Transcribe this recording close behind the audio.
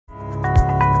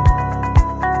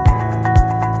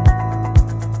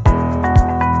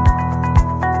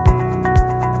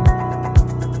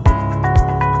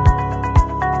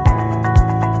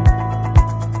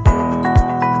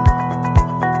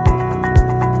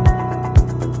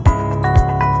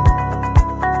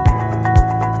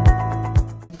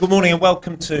Good morning and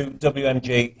welcome to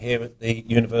WMG here at the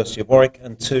University of Warwick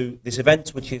and to this event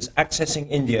which is Accessing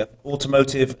India,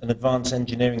 Automotive and Advanced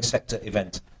Engineering Sector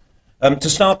event. To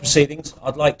start proceedings,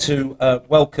 I'd like to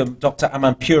welcome Dr.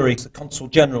 Aman Puri, the Consul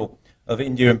General of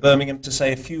India in Birmingham, to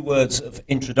say a few words of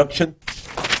introduction.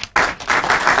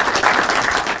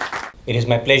 It is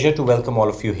my pleasure to welcome all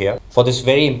of you here for this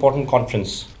very important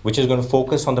conference, which is going to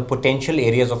focus on the potential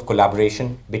areas of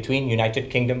collaboration between United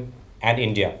Kingdom and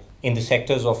India in the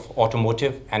sectors of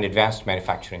automotive and advanced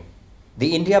manufacturing.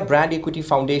 The India Brand Equity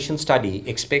Foundation study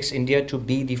expects India to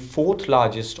be the fourth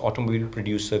largest automobile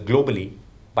producer globally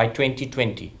by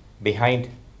 2020, behind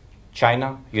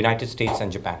China, United States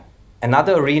and Japan.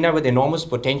 Another arena with enormous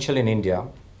potential in India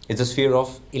is the sphere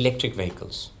of electric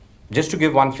vehicles. Just to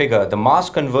give one figure, the mass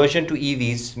conversion to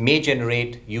EVs may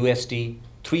generate USD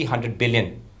 300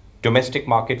 billion domestic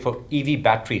market for EV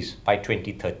batteries by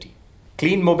 2030.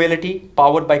 Clean mobility,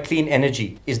 powered by clean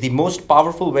energy, is the most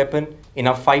powerful weapon in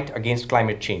our fight against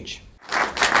climate change.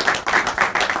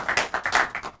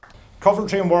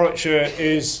 Coventry in Warwickshire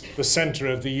is the centre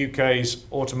of the UK's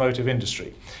automotive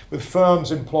industry, with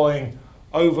firms employing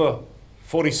over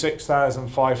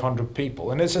 46,500 people.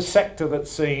 And it's a sector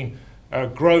that's seen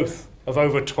growth of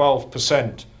over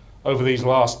 12% over these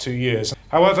last 2 years.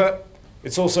 However,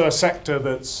 it's also a sector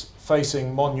that's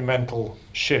facing monumental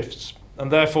shifts. And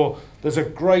therefore, there's a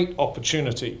great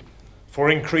opportunity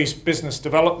for increased business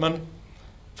development,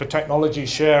 for technology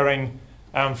sharing,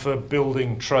 and for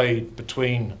building trade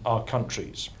between our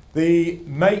countries. The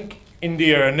Make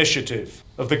India initiative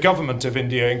of the Government of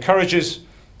India encourages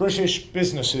British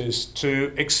businesses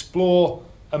to explore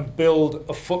and build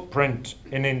a footprint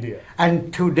in India.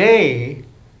 And today,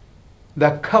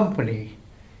 the company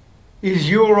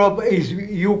is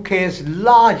UK's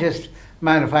largest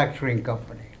manufacturing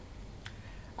company.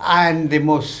 And the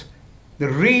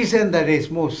reason that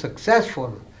it's most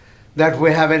successful, that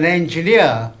we have an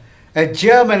engineer, a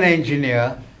German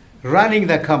engineer, running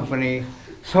the company,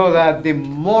 so that the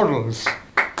models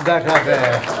that are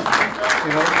there,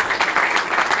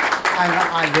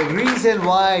 and the reason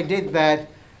why I did that,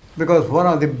 because one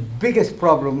of the biggest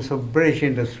problems of British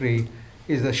industry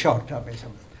is the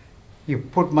short-termism. You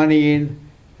put money in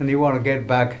and you want to get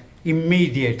back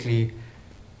immediately.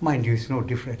 Mind you, it's no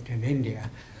different in India.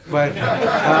 But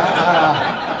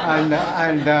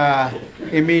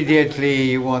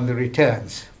immediately you want the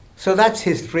returns. So that's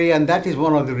history, and that is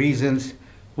one of the reasons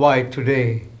why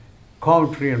today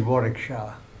Coventry and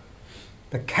Warwickshire,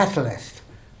 the catalyst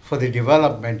for the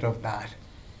development of that,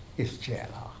 is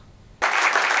JLR.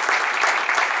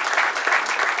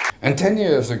 And 10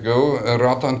 years ago,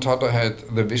 Ratan Tata had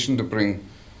the vision to bring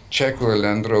Jaguar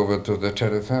Land Rover to the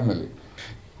Tata family.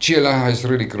 JLR has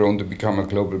really grown to become a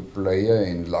global player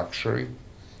in luxury,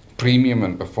 premium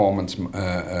and performance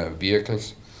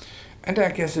vehicles. And I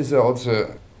guess it's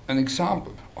also an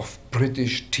example of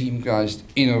British team-guised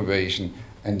innovation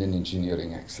and in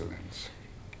engineering excellence.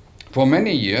 For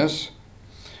many years,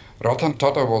 Ratan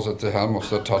Tata was at the helm of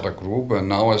the Tata Group, and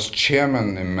now as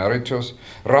Chairman Emeritus,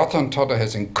 Ratan Tata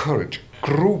has encouraged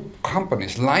group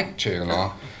companies like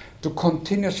JLR to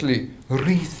continuously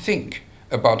rethink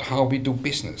about how we do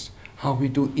business, how we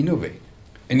do innovate.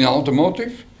 In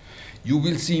automotive, you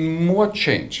will see more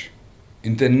change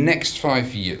in the next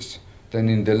 5 years than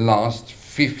in the last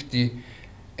 50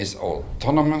 as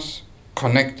autonomous,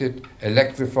 connected,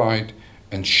 electrified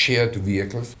and shared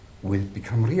vehicles will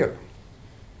become real.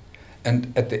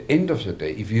 And at the end of the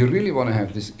day, if you really want to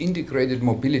have this integrated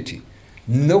mobility,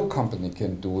 no company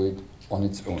can do it on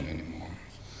its own anymore.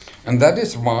 And that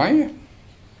is why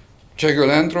Jaguar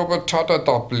Land Rover, Tata,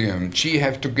 WMG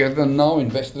have together now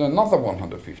invested another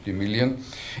 150 million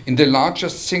in the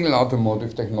largest single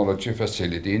automotive technology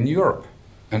facility in Europe,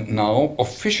 and now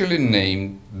officially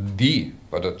named the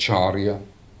Bhattacharya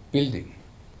building.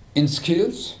 In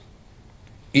skills,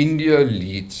 India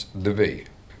leads the way,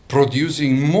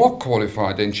 producing more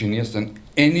qualified engineers than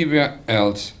anywhere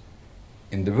else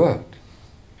in the world.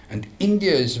 And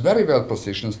India is very well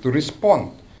positioned to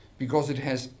respond because it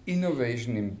has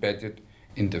innovation embedded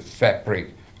in the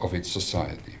fabric of its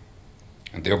society.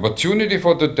 And the opportunity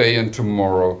for today and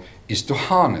tomorrow is to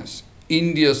harness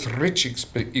India's rich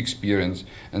experience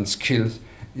and skills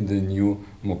in the new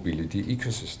mobility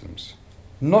ecosystems.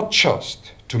 Not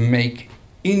just to make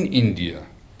in India,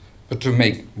 but to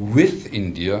make with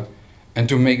India and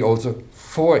to make also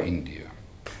for India.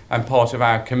 And part of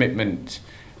our commitment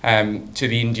to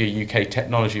the India-UK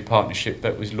technology partnership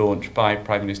that was launched by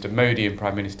Prime Minister Modi and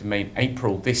Prime Minister May in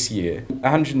April this year.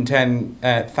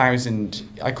 110,000,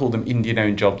 I call them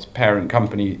Indian-owned jobs, parent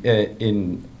company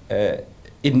in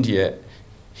India,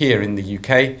 here in the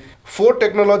UK. 4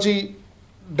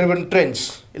 technology-driven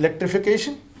trends: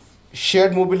 electrification,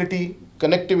 shared mobility,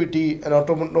 connectivity, and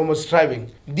autonomous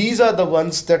driving. These are the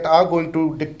ones that are going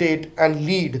to dictate and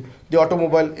lead the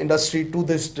automobile industry to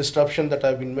this disruption that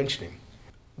I've been mentioning.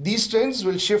 These trends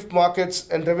will shift markets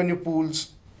and revenue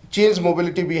pools, change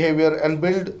mobility behavior, and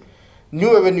build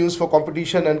new avenues for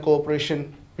competition and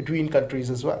cooperation between countries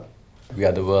as well. We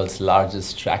are the world's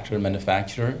largest tractor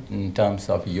manufacturer in terms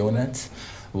of units,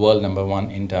 world number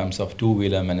 1 in terms of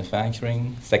two-wheeler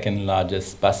manufacturing, second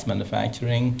largest bus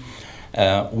manufacturing.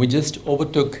 We just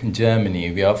overtook Germany.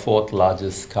 We are 4th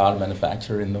largest car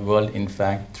manufacturer in the world. In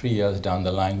fact, 3 years down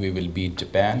the line, we will beat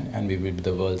Japan, and we will be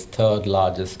the world's 3rd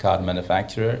largest car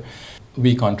manufacturer.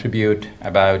 We contribute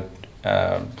about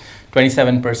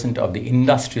 27% of the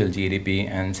industrial GDP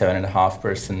and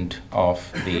 7.5%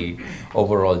 of the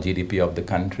overall GDP of the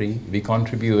country. We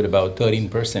contribute about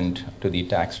 13% to the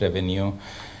tax revenue,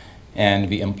 and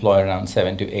we employ around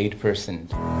 7 to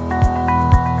 8%.